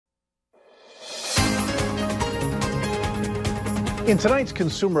In tonight's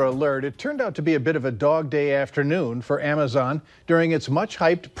Consumer Alert, it turned out to be a bit of a dog day afternoon for Amazon during its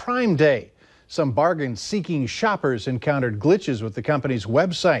much-hyped Prime Day. Some bargain-seeking shoppers encountered glitches with the company's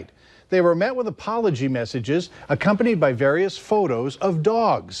website. They were met with apology messages accompanied by various photos of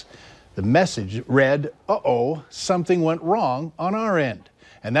dogs. The message read, "Uh-oh, something went wrong on our end."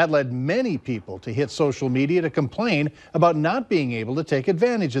 And that led many people to hit social media to complain about not being able to take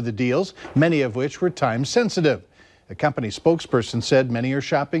advantage of the deals, many of which were time-sensitive. The company spokesperson said many are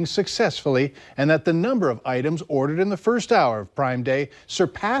shopping successfully and that the number of items ordered in the first hour of Prime Day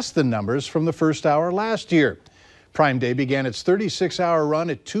surpassed the numbers from the first hour last year. Prime Day began its 36-hour run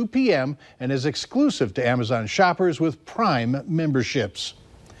at 2 p.m. and is exclusive to Amazon shoppers with Prime memberships.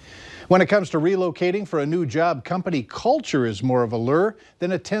 When it comes to relocating for a new job, company culture is more of a lure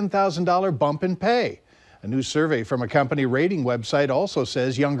than a $10,000 bump in pay. A new survey from a company rating website also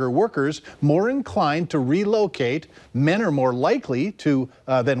says younger workers more inclined to relocate. Men are more likely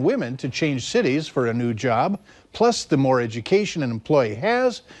than women to change cities for a new job. Plus, the more education an employee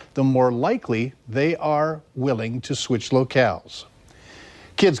has, the more likely they are willing to switch locales.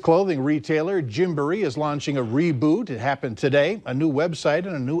 Kids clothing retailer Gymboree is launching a reboot. It happened today. A new website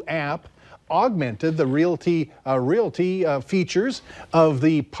and a new app augmented the realty features of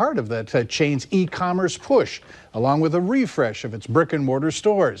the part of that chain's e-commerce push, along with a refresh of its brick-and-mortar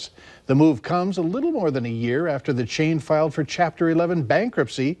stores. The move comes a little more than a year after the chain filed for Chapter 11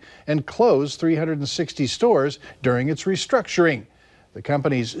 bankruptcy and closed 360 stores during its restructuring. The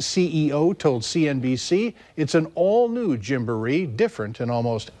company's CEO told CNBC it's an all-new Gymboree, different in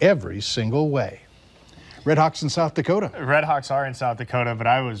almost every single way. Redhawks in South Dakota. Redhawks are in South Dakota, but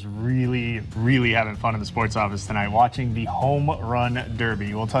I was really having fun in the sports office tonight watching the Home Run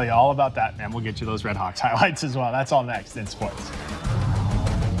Derby. We'll tell you all about that, and we'll get you those Redhawks highlights as well. That's all next in sports.